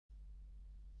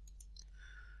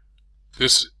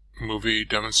This movie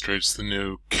demonstrates the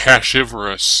new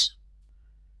Cashivorous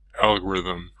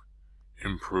algorithm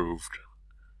improved.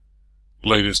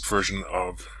 Latest version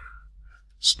of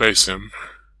SpaceSim,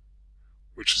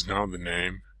 which is now the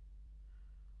name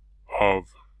of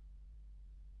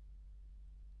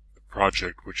the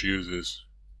project which uses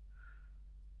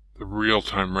the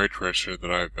real-time ray tracer that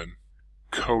I've been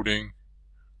coding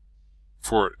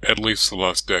for at least the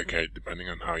last decade, depending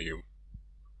on how you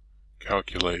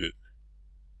calculate it.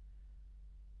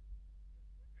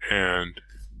 And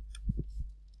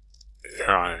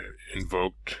I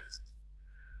invoked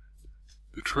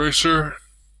the tracer.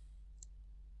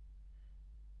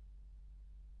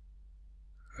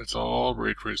 That's all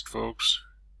ray traced, folks.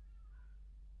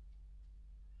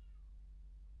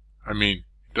 I mean,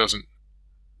 it doesn't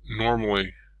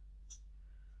normally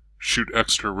shoot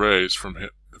extra rays from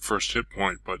the first hit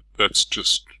point, but that's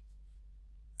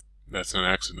an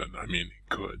accident. I mean, it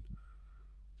could.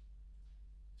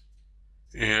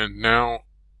 And now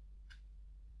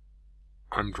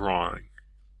I'm drawing.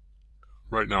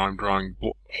 Right now I'm drawing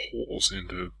holes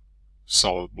into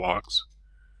solid blocks.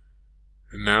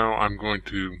 And now I'm going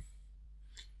to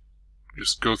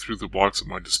just go through the blocks at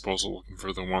my disposal looking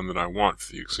for the one that I want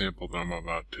for the example that I'm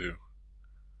about to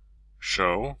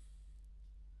show.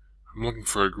 I'm looking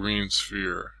for a green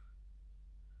sphere,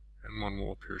 and one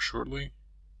will appear shortly.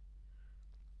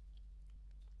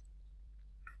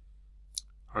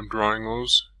 I'm drawing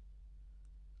those.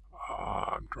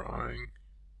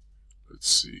 Let's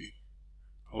see,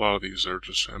 a lot of these are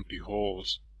just empty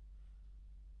holes.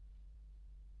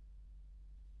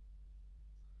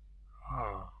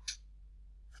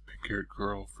 Pink-haired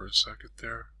girl for a second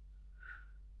there.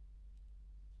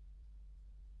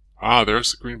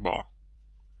 There's the green ball.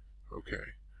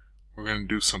 Okay, we're going to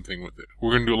do something with it.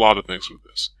 We're going to do a lot of things with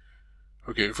this.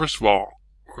 Okay, first of all,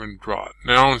 we're going to draw it.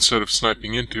 Now, instead of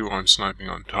sniping into, I'm sniping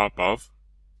on top of.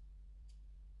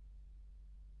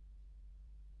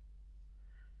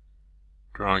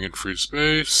 Drawing in free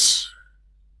space.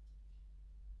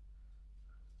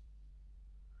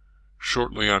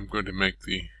 Shortly, I'm going to make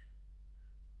the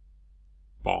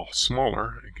ball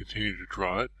smaller and continue to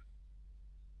draw it.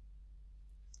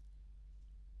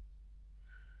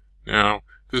 Now,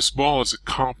 this ball is a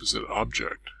composite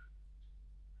object.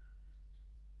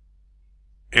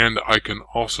 And I can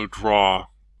also draw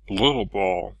a little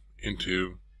ball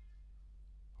into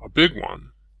a big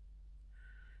one.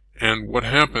 And what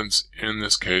happens in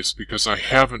this case, because I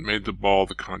haven't made the ball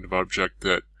the kind of object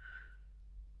that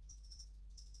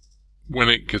when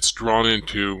it gets drawn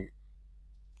into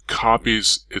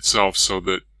copies itself so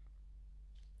that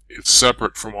it's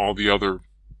separate from all the other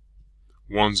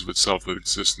ones of itself that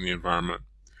exist in the environment.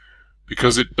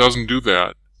 Because it doesn't do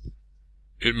that,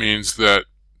 it means that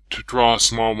to draw a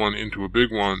small one into a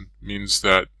big one means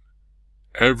that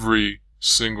every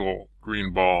single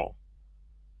green ball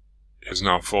is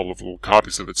now full of little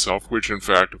copies of itself, which in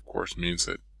fact, of course, means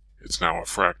that it's now a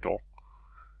fractal.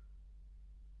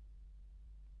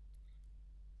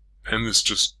 And this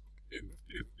just,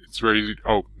 it's very,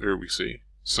 oh, there we see.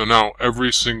 So now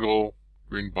every single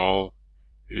green ball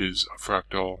is a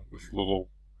fractal with little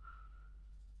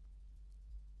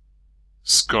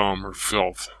scum or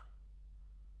filth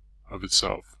of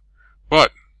itself.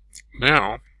 But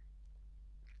now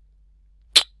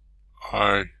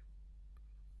I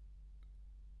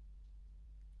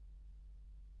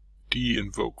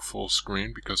de-invoke full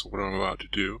screen because of what I'm about to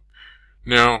do.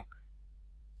 Now,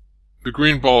 the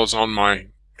green ball is on my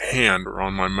hand or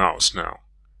on my mouse now.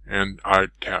 And I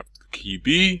tap the key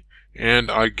B, and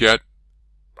I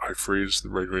freeze the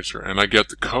ray tracer, and I get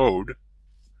the code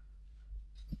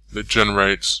that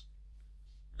generates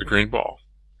the green ball,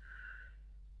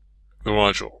 the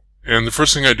module. And the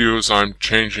first thing I do is I'm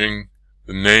changing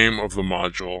the name of the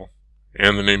module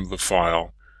and the name of the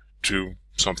file to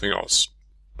something else.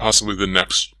 Possibly the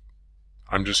next.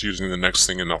 I'm just using the next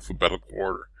thing in alphabetical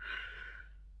order.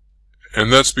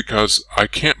 And that's because I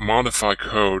can't modify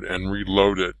code and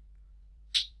reload it.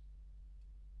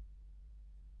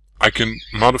 I can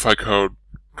modify code,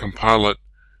 compile it,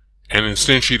 and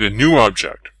instantiate a new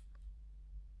object.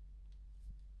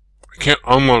 I can't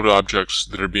unload objects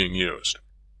that are being used.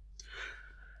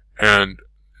 And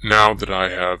now that I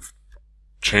have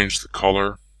changed the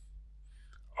color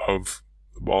of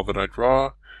the ball that I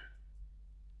draw,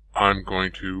 I'm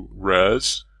going to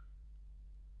res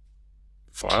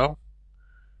the file,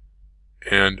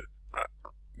 and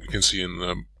you can see in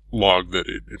the log that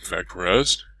it in fact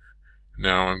resed.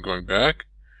 Now I'm going back,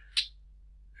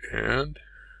 and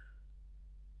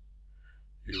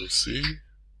you'll see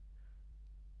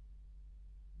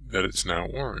that it's now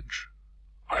orange.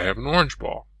 I have an orange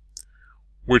ball,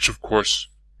 which of course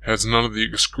has none of the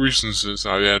excrescences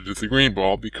I added to the green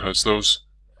ball because those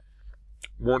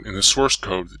weren't in the source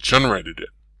code that generated it.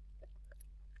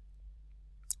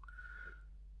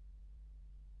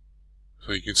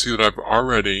 So you can see that I've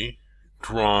already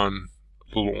drawn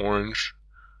little orange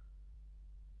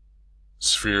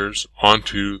spheres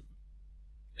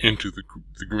into the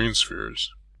green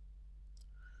spheres.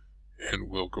 And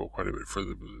we'll go quite a bit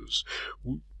further with this.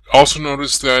 Also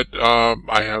notice that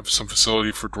I have some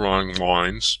facility for drawing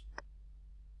lines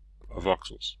of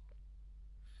voxels.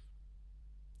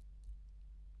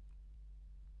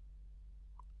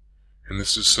 And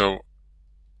this is so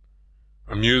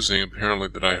amusing, apparently,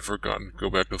 that I have forgotten to go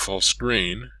back to full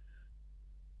screen,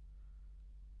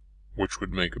 which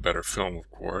would make a better film, of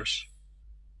course.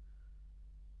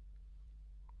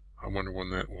 I wonder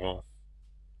when that will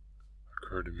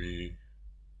occur to me.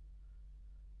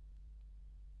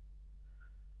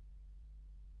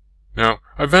 Now,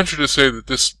 I venture to say that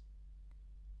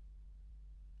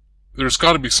there's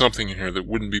got to be something in here that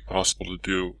wouldn't be possible to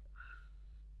do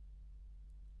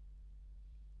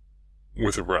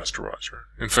with a rasterizer.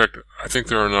 In fact, I think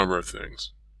there are a number of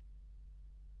things.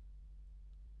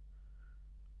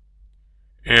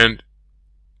 And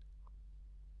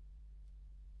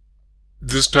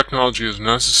this technology is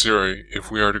necessary if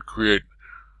we are to create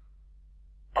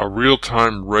a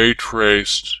real-time,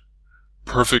 ray-traced,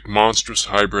 perfect monstrous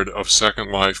hybrid of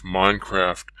Second Life,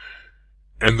 Minecraft,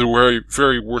 and the very,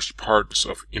 very worst parts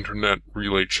of Internet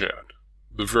Relay Chat,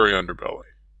 the very underbelly.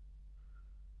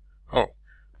 Oh,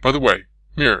 by the way,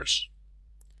 mirrors.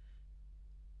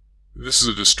 This is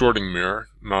a distorting mirror,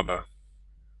 not it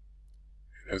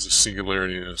has a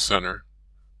singularity in the center,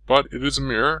 but it is a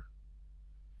mirror.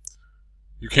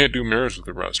 You can't do mirrors with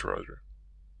a rasterizer.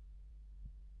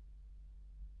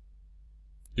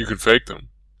 You can fake them,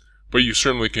 but you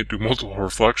certainly can't do multiple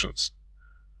reflections,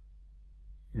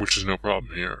 which is no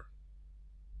problem here.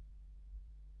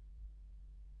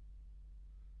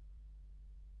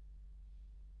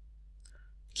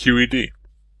 QED.